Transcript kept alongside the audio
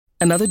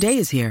Another day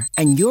is here,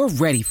 and you're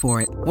ready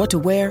for it. What to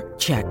wear?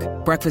 Check.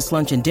 Breakfast,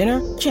 lunch, and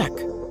dinner? Check.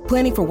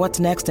 Planning for what's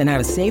next and how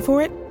to save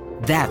for it?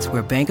 That's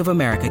where Bank of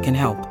America can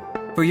help.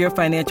 For your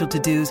financial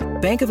to-dos,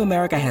 Bank of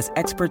America has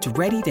experts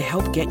ready to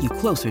help get you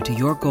closer to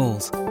your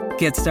goals.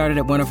 Get started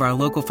at one of our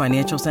local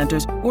financial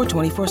centers or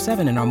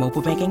 24/7 in our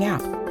mobile banking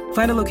app.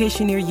 Find a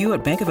location near you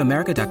at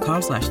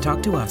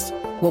bankofamerica.com/talktous.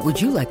 What would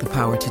you like the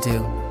power to do?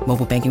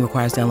 Mobile banking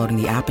requires downloading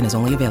the app and is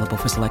only available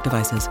for select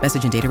devices.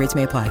 Message and data rates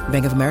may apply.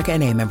 Bank of America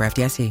N.A., member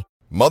FDIC.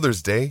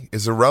 Mother's Day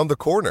is around the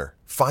corner.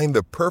 Find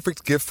the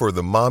perfect gift for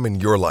the mom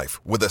in your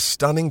life with a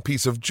stunning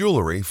piece of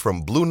jewelry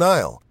from Blue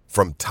Nile.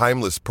 From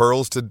timeless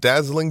pearls to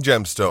dazzling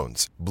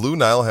gemstones, Blue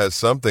Nile has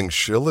something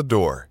she'll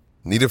adore.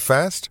 Need it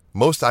fast?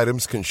 Most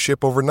items can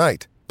ship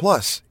overnight.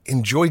 Plus,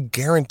 enjoy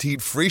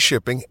guaranteed free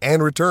shipping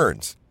and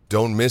returns.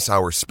 Don't miss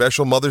our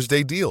special Mother's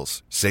Day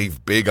deals.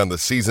 Save big on the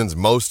season's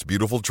most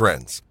beautiful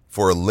trends.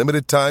 For a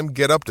limited time,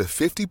 get up to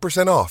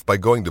 50% off by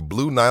going to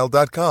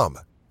BlueNile.com.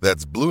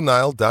 That's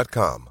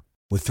BlueNile.com.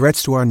 With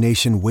threats to our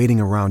nation waiting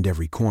around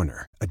every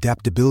corner,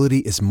 adaptability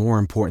is more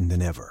important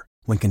than ever.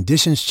 When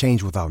conditions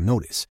change without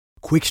notice,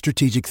 quick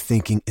strategic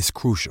thinking is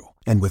crucial.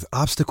 And with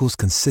obstacles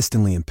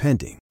consistently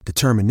impending,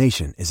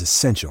 determination is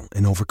essential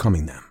in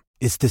overcoming them.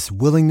 It's this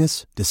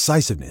willingness,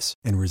 decisiveness,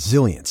 and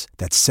resilience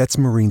that sets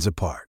Marines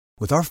apart.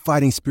 With our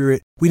fighting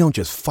spirit, we don't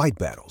just fight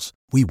battles,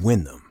 we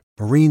win them.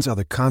 Marines are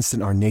the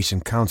constant our nation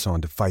counts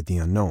on to fight the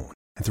unknown.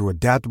 And through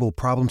adaptable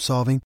problem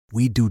solving,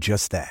 we do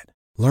just that.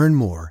 Learn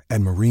more at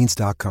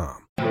marines.com.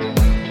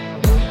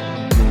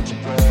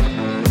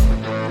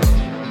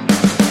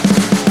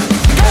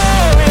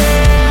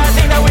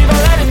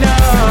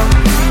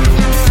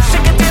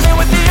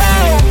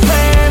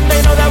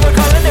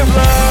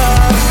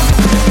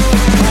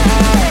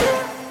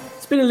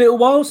 It's been a little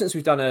while since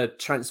we've done a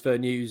transfer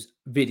news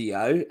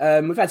video.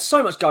 We've had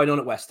so much going on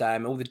at West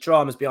Ham, all the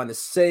dramas behind the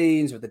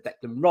scenes with the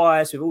Declan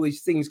Rice, with all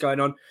these things going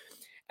on.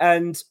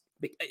 And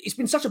it's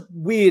been such a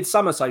weird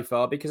summer so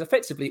far because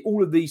effectively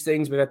all of these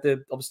things, we've had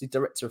the obviously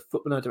director of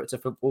football, director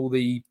of football,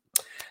 the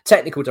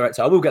technical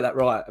director, I will get that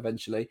right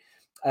eventually,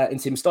 and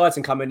Tim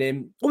Steidten coming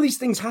in. All these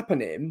things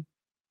happening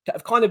that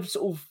have kind of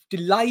sort of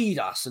delayed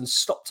us and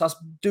stopped us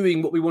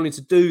doing what we wanted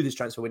to do this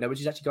transfer window,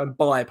 which is actually go and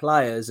buy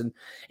players and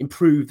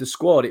improve the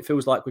squad. It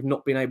feels like we've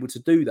not been able to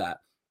do that.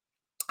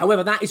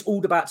 However, that is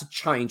all about to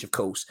change, of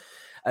course.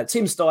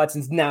 Tim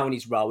Steidten's now in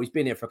his role. He's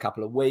been here for a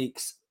couple of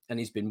weeks and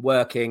he's been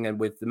working and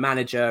with the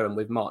manager and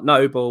with Mark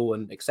Noble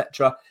and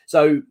etc.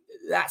 So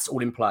that's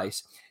all in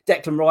place.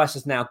 Declan Rice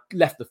has now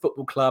left the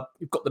football club.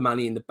 We've got the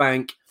money in the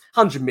bank.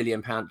 £100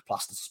 million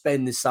plus to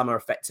spend this summer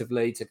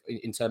effectively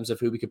in terms of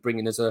who we could bring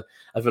in as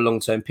over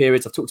long-term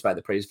periods. I've talked about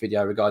the previous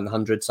video regarding the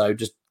 100, so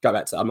just go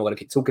back to that. I'm not going to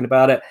keep talking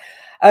about it.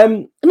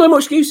 No more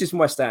excuses from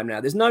West Ham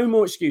now. There's no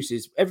more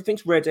excuses.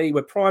 Everything's ready.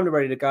 We're primed and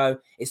ready to go.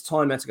 It's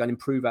time now to go and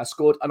improve our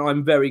squad, and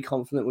I'm very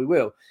confident we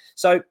will.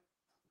 So,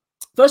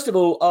 first of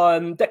all,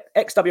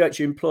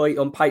 ex-WHU employee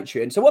on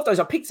Patreon. So what those,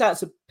 I picked out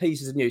some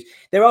pieces of news.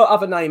 There are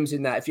other names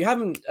in that. If you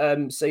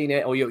haven't seen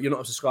it or you're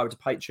not a subscriber to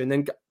Patreon,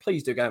 then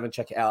please do go and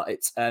check it out.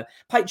 It's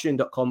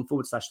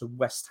patreon.com/the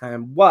West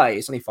Ham Way.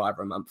 It's only £5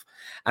 a month.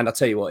 And I'll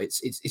tell you what,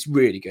 it's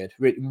really good,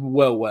 really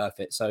well worth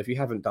it. So if you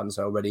haven't done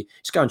so already,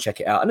 just go and check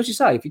it out. And as you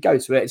say, if you go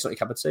to it, it's not your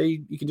cup of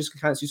tea, you can just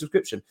cancel your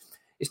subscription.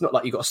 It's not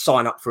like you've got to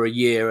sign up for a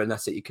year and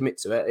that's it, you commit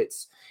to it.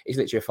 It's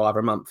literally £5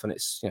 a month and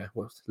it's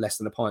less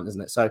than a pint,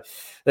 isn't it? So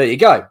there you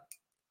go.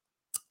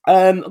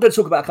 I'm going to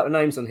talk about a couple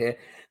of names on here.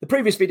 The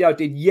previous video I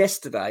did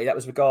yesterday, that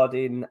was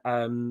regarding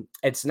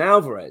Edson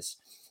Alvarez.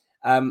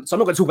 So I'm not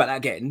going to talk about that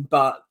again,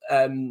 but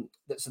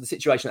so the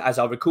situation as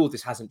I record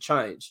this hasn't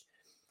changed.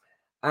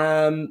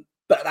 But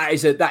that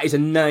is a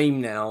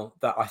name now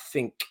that I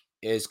think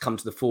has come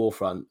to the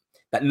forefront.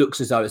 That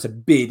looks as though a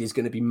bid is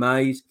going to be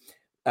made.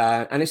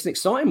 And it's an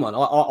exciting one.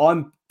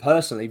 I'm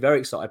personally very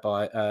excited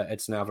by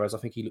Edson Alvarez. I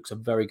think he looks a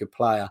very good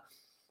player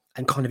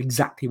and kind of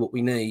exactly what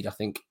we need, I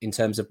think, in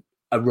terms of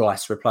a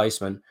Rice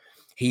replacement.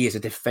 He is a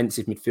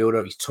defensive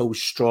midfielder. He's tall,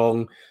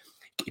 strong.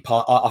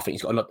 I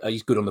think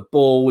he's good on the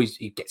ball.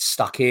 He gets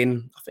stuck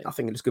in. I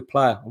think he's a good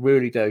player. I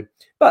really do.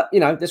 But,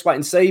 let's wait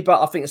and see.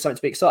 But I think it's something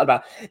to be excited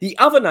about. The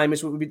other name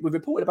is we've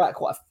reported about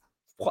quite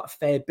a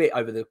fair bit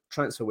over the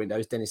transfer window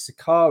is Dennis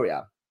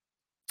Zakaria.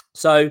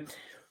 So,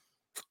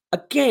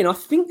 again, I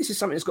think this is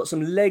something that's got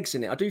some legs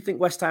in it. I do think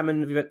West Ham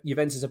and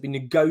Juventus have been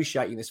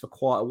negotiating this for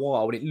quite a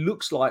while, and it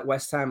looks like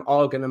West Ham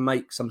are going to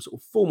make some sort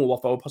of formal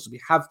offer, or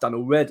possibly have done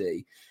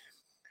already.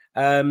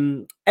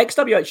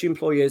 Ex-WHU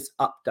employers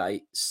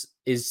updates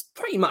is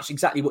pretty much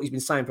exactly what he's been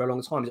saying for a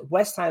long time. Is that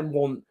West Ham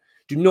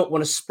do not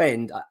want to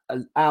spend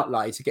an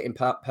outlay to get him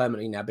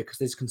permanently now because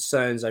there's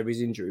concerns over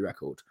his injury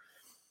record.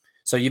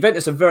 So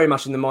Juventus are very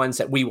much in the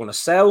mindset we want to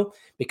sell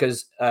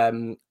because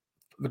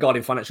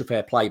regarding financial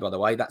fair play, by the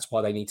way, that's why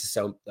they need to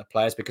sell their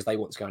players, because they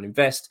want to go and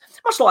invest.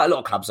 Much like a lot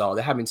of clubs are.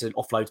 They're having to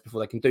offload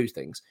before they can do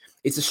things.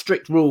 It's a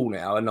strict rule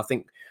now. And I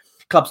think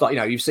clubs like,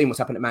 you've seen what's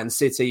happened at Man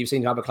City. You've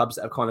seen other clubs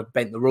that have kind of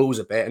bent the rules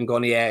a bit and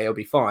gone, yeah, it'll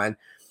be fine.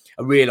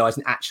 And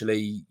realising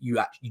actually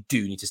you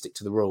do need to stick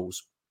to the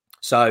rules.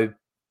 So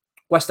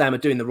West Ham are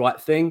doing the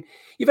right thing.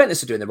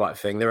 Juventus are doing the right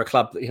thing. They're a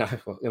club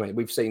that,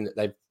 we've seen that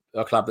they're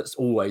a club that's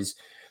always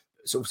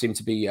sort of seem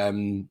to be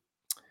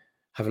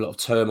have a lot of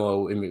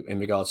turmoil in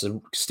regards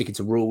to sticking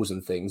to rules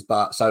and things.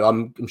 But so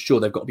I'm sure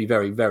they've got to be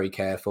very, very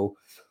careful.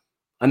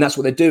 And that's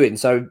what they're doing.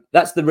 So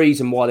that's the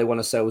reason why they want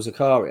to sell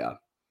Zakaria.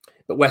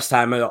 But West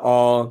Ham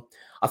are,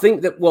 I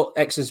think that what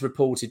X has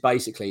reported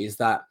basically is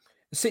that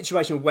the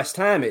situation with West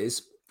Ham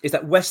is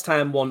that West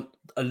Ham want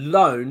a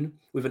loan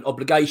with an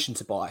obligation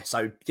to buy.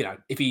 So,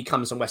 if he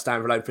comes on West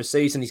Ham for a loan for a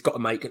season, he's got to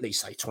make at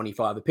least, say,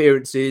 25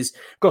 appearances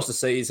across the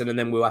season, and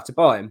then we'll have to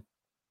buy him,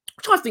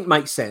 which I think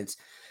makes sense.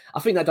 I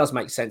think that does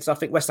make sense. I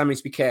think West Ham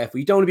needs to be careful.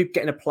 You don't want to be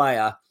getting a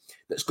player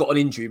that's got an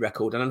injury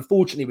record. And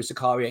unfortunately with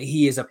Zakaria,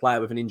 he is a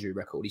player with an injury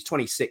record. He's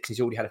 26. He's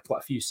already had quite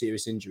a few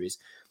serious injuries.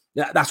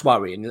 That's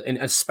worrying, and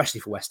especially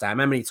for West Ham.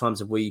 How many times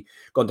have we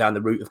gone down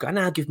the route of going,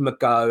 give him a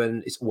go,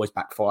 and it's always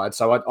backfired.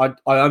 So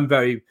I am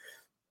very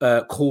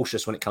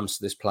cautious when it comes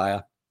to this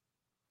player.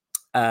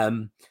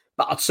 But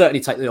I'd certainly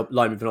take the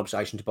loan with an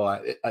obligation to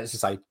buy, as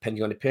I say,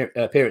 depending on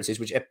appearances,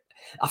 which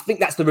I think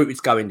that's the route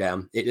it's going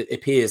down. It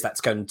appears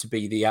that's going to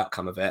be the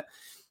outcome of it.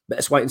 But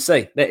let's wait and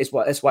see. Let's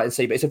wait and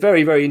see. But it's a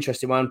very, very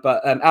interesting one.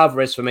 But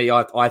Alvarez, for me,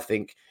 I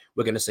think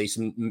we're going to see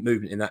some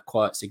movement in that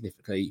quite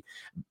significantly,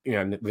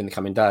 within the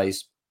coming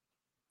days.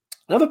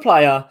 Another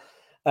player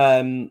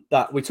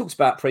that we talked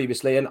about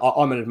previously, and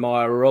I'm an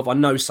admirer of, I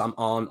know some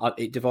aren't,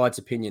 it divides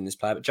opinion, this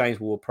player, but James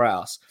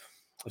Ward-Prowse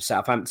of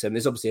Southampton.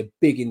 There's obviously a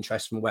big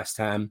interest from West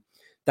Ham.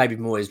 David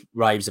Moyes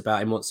raves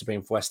about him, wants to bring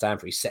him for West Ham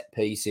for his set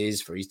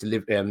pieces, for his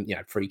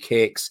free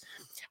kicks,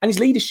 and his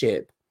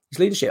leadership.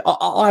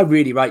 I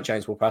really rate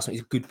James Ward-Prowse.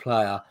 He's a good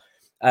player.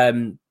 I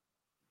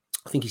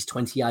think he's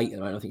 28 at the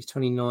moment. I think he's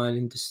 29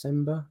 in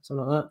December,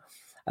 something like that.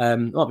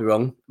 Might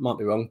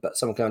be wrong, but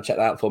someone can check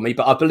that out for me.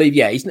 But I believe,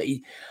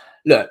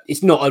 look,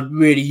 it's not a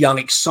really young,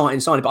 exciting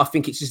signing, but I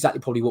think it's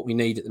exactly probably what we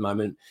need at the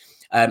moment.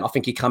 I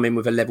think he'd come in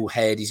with a level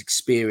head. He's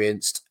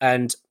experienced,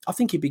 and I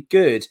think he'd be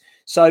good.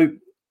 So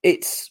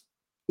the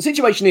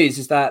situation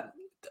is that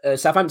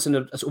Southampton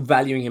are sort of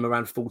valuing him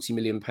around £40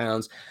 million.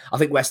 I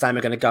think West Ham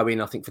are going to go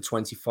in, I think, for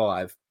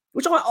 25,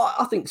 which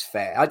I think is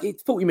fair.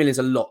 40 million is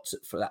a lot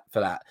for that.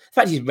 The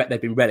fact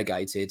they've been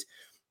relegated,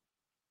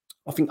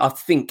 I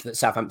think that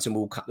Southampton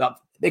will cut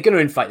up. They're going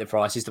to inflate the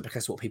prices because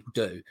that's what people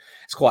do.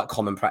 It's quite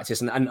common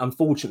practice. And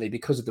unfortunately,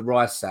 because of the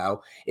Rice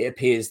sale, it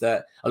appears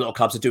that a lot of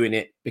clubs are doing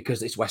it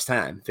because it's West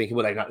Ham, thinking,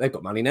 well, they've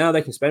got money now,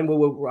 they can spend,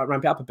 we'll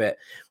ramp it up a bit.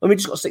 And we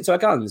just got to stick to our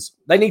guns.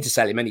 They need to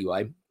sell him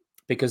anyway,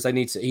 because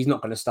he's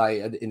not going to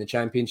stay in the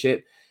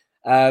Championship.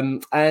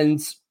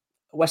 And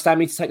West Ham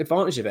need to take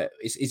advantage of it.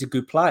 He's a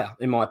good player,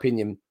 in my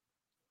opinion.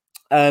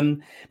 But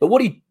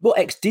what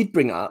X did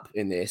bring up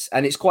in this,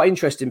 and it's quite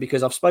interesting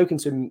because I've spoken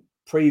to him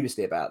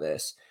previously about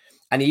this,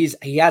 and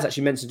he has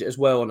actually mentioned it as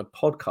well on a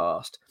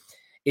podcast,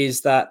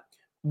 is that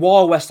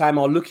while West Ham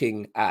are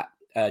looking at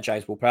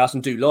James Ward-Prowse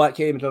and do like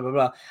him, blah, blah,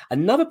 blah,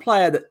 another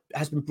player that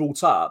has been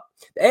brought up,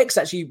 X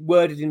actually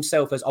worded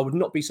himself as, I would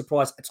not be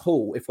surprised at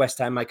all if West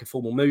Ham make a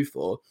formal move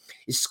for,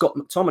 is Scott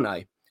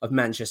McTominay of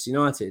Manchester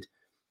United.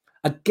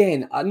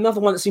 Again, another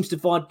one that seems to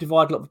divide a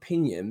lot of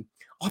opinion.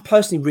 I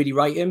personally really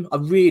rate him. I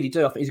really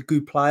do. I think he's a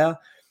good player.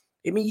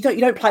 I mean, you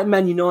don't play at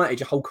Man United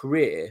your whole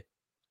career.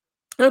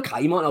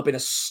 Okay, he might not have been a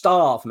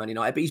star for Man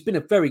United, but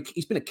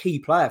he's been a key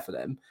player for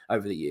them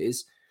over the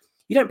years.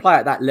 You don't play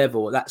at that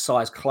level, at that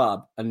size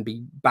club, and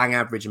be bang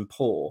average and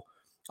poor.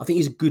 I think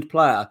he's a good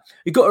player.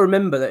 You've got to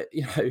remember that,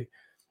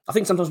 I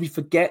think sometimes we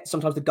forget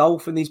sometimes the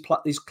golf in these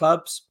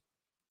clubs.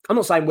 I'm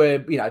not saying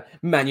we're,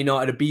 Man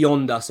United are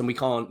beyond us and we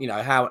can't,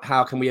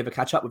 how can we ever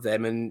catch up with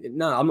them? And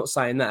no, I'm not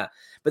saying that.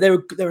 But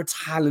they're a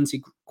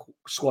talented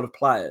squad of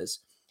players.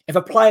 If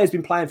a player's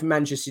been playing for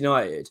Manchester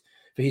United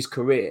for his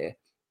career,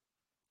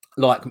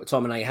 like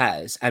McTominay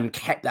has, and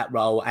kept that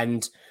role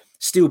and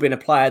still been a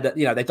player that,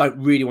 they don't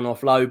really want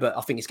to offload, but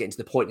I think it's getting to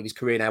the point of his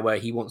career now where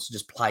he wants to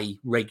just play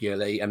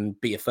regularly and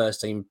be a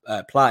first-team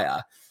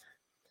player.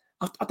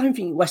 I don't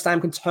think West Ham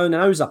can turn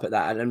their nose up at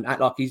that and act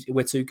like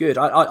we're too good.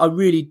 I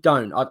really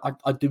don't.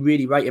 I do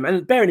really rate him.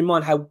 And bearing in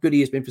mind how good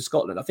he has been for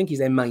Scotland, I think he's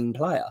their main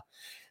player.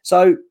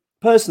 So,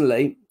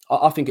 personally,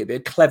 I think it'd be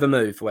a clever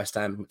move for West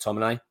Ham,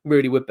 McTominay.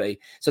 Really would be.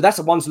 So that's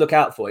the one to look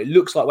out for. It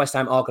looks like West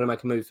Ham are going to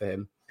make a move for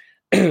him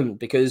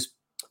because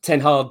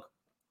Ten Hag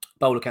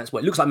bowler accounts,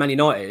 it looks like Man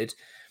United,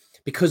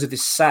 because of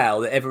this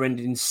sale, the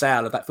ever-ending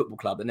sale of that football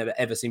club that never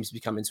ever seems to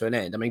be coming to an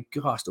end. I mean,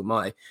 gosh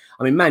almighty.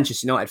 I mean,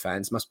 Manchester United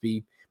fans must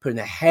be putting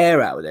their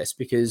hair out with this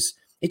because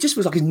it just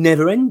feels like it's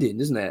never ending,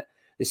 doesn't it?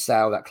 This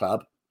sale of that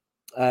club,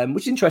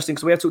 which is interesting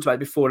because we have talked about it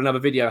before in another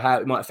video, how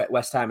it might affect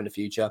West Ham in the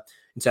future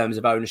in terms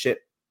of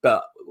ownership,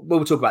 but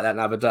we'll talk about that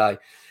another day.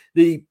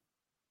 But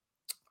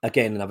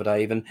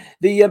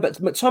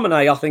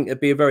McTominay, I think, would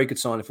be a very good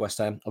signing for West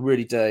Ham. I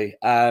really do.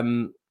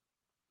 I'm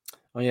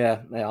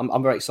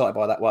very excited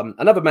by that one.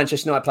 Another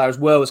Manchester United player as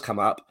well has come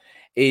up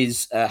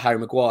is Harry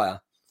Maguire.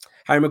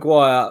 Harry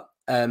Maguire,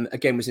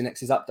 again, was in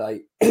X's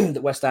update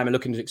that West Ham are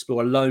looking to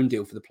explore a loan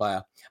deal for the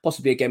player,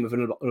 possibly again with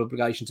an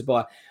obligation to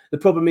buy. The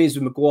problem is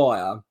with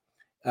Maguire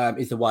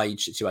is the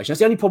wage situation. That's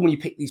the only problem when you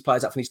pick these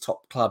players up from these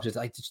top clubs is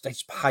they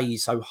just pay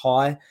so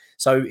high.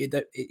 So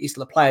it's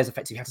the players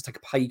effectively have to take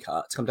a pay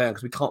cut to come down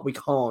because we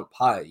can't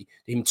pay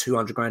him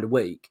 $200,000 a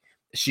week,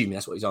 assuming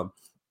that's what he's on.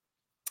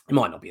 It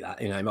might not be that,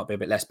 it might be a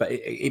bit less, but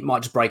it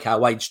might just break our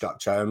wage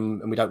structure,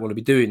 and we don't want to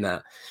be doing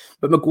that.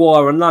 But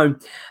Maguire on loan,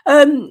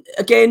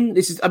 again,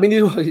 it's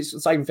the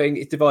same thing.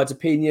 It divides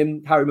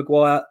opinion. Harry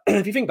Maguire,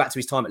 if you think back to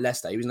his time at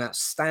Leicester, he was an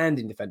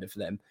outstanding defender for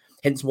them.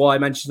 Hence why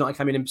Manchester United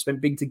came in and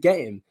spent big to get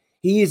him.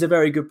 He is a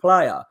very good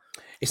player.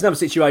 It's another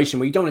situation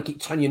where you don't want to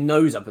keep turning your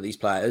nose up at these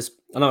players.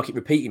 I know I keep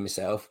repeating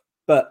myself,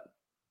 but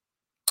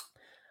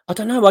I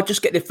don't know. I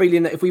just get the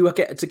feeling that if we were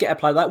to get a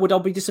player like that, would I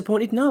be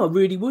disappointed? No, I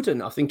really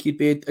wouldn't. I think he'd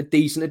be a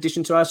decent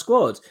addition to our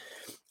squad.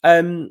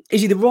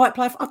 Is he the right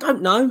player? I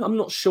don't know. I'm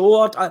not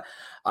sure.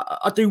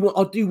 I do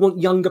want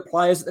younger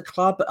players at the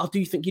club, but I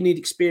do think you need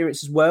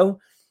experience as well.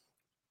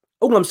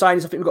 All I'm saying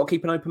is I think we've got to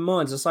keep an open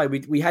mind. As I say,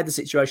 we had the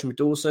situation with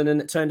Dawson,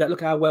 and it turned out,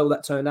 look how well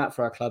that turned out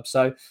for our club.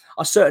 So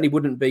I certainly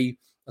wouldn't be,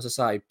 as I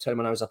say, turning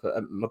my nose up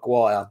at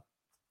Maguire.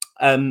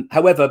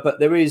 However, but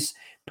there is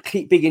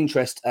big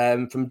interest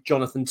from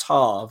Jonathan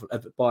Tah of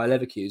Bayer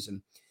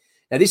Leverkusen.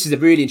 Now, this is a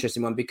really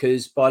interesting one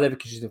because Bayer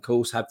Leverkusen, of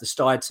course, have the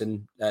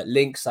Steidten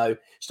link. So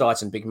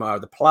Steidten, big admirer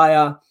of the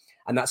player,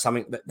 and that's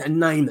something a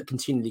name that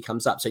continually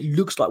comes up. So it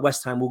looks like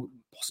West Ham will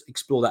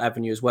explore that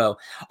avenue as well.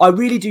 I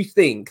really do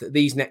think that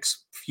these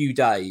next few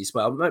days,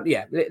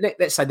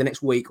 let's say the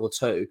next week or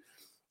two,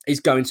 is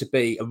going to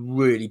be a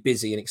really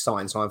busy and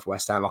exciting time for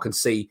West Ham. I can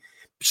see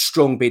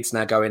strong bids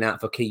now going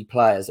out for key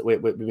players that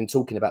we've been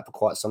talking about for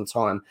quite some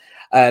time.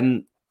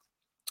 And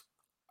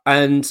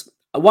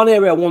one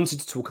area I wanted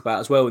to talk about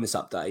as well in this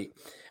update,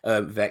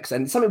 Vex,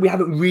 and something we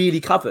haven't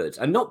really covered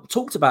and not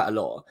talked about a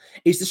lot,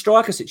 is the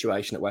striker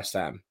situation at West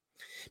Ham.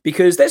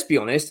 Because let's be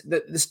honest,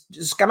 the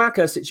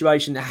Scamacca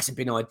situation hasn't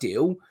been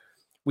ideal.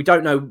 We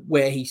don't know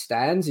where he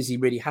stands. Is he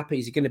really happy?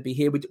 Is he going to be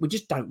here? We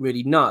just don't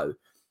really know.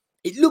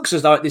 It looks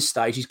as though at this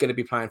stage he's going to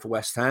be playing for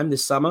West Ham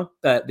this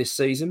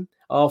season,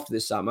 after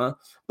this summer.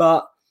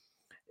 But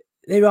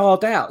there are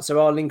doubts. There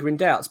are lingering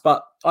doubts.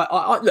 But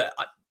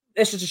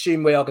let's just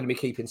assume we are going to be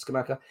keeping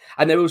Scamacca.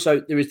 And there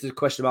is the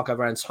question mark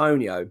over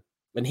Antonio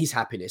and his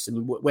happiness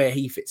and where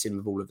he fits in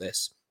with all of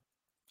this.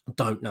 I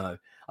don't know.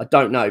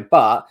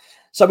 But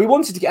so we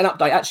wanted to get an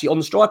update actually on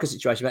the striker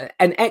situation.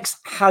 And X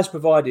has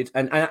provided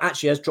and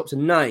actually has dropped a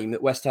name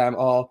that West Ham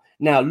are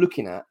now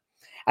looking at.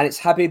 And it's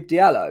Habib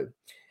Diallo,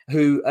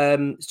 who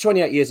is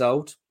 28 years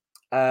old,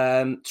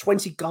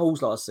 20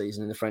 goals last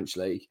season in the French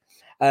league.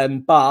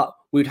 But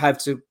we'd have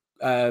to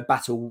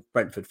battle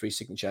Brentford for his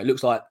signature. It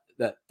looks like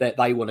that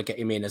they want to get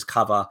him in as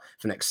cover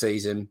for next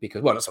season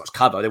because, well, not so much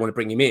cover, they want to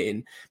bring him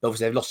in. But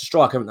obviously they've lost a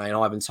striker, haven't they? And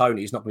Ivan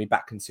Toney is not going to be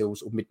back until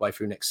sort of midway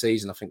through next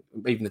season. I think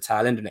even the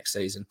tail end of next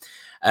season.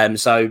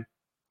 So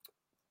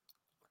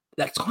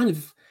that's kind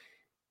of,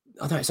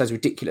 I know it sounds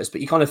ridiculous,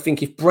 but you kind of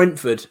think if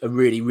Brentford are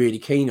really, really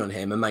keen on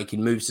him and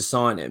making moves to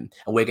sign him,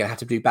 and we're going to have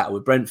to do battle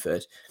with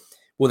Brentford,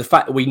 well, the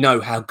fact that we know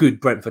how good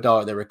Brentford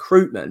are at their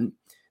recruitment,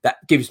 that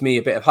gives me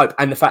a bit of hope.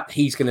 And the fact that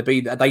he's going to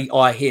be, they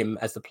eye him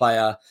as the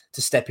player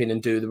to step in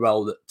and do the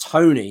role that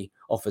Toney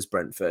offers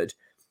Brentford,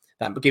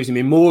 that gives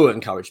me more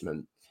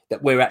encouragement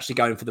that we're actually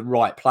going for the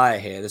right player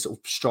here, the sort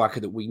of striker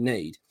that we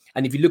need.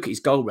 And if you look at his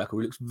goal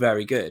record, it looks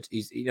very good.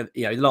 He's,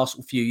 the last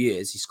few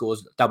years, he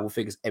scores double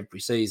figures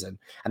every season.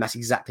 And that's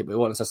exactly what we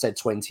want. As I said,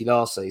 20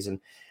 last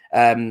season.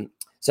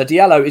 So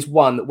Diallo is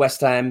one that West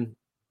Ham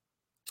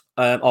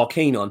are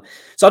keen on.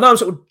 So I know I'm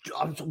sort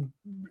of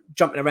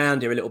jumping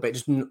around here a little bit,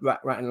 just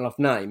rattling off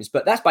names,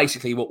 but that's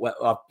basically what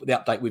the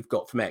update we've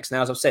got from X.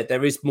 Now, as I've said,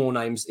 there is more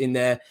names in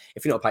there.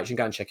 If you're not a patron,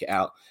 go and check it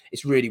out.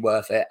 It's really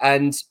worth it.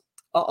 And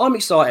I'm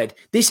excited.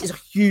 This is a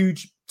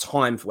huge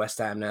time for West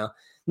Ham now.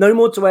 No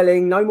more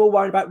dwelling, no more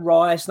worrying about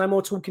Rice, no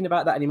more talking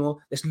about that anymore.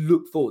 Let's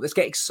look forward. Let's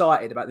get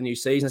excited about the new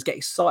season. Let's get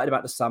excited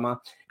about the summer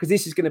because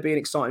this is going to be an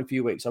exciting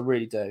few weeks. I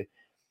really do.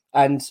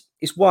 And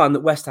it's one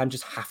that West Ham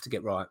just have to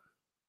get right.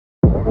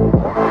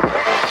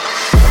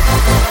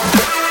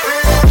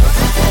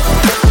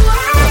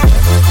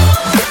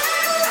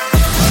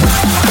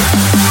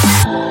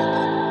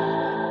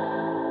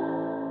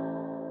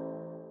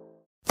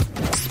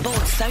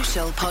 Sports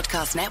Social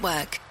Podcast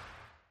Network.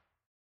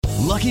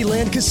 Lucky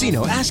Land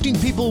Casino, asking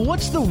people,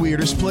 what's the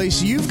weirdest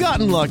place you've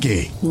gotten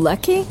lucky?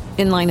 Lucky?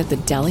 In line at the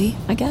deli,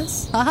 I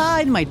guess?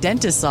 Aha, in my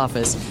dentist's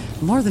office.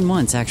 More than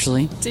once,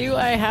 actually. Do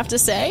I have to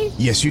say?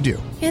 Yes, you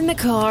do. In the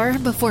car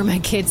before my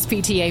kids'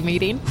 PTA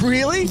meeting.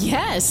 Really?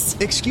 Yes.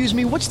 Excuse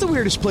me, what's the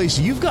weirdest place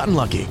you've gotten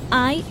lucky?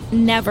 I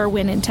never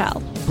win and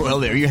tell.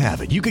 Well, there you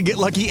have it. You can get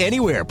lucky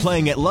anywhere,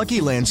 playing at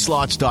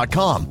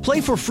LuckyLandSlots.com.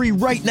 Play for free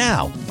right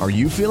now. Are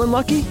you feeling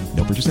lucky?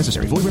 No purchase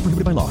necessary. Void where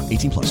prohibited by law.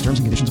 18+. Terms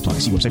and conditions apply.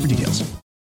 See website for details.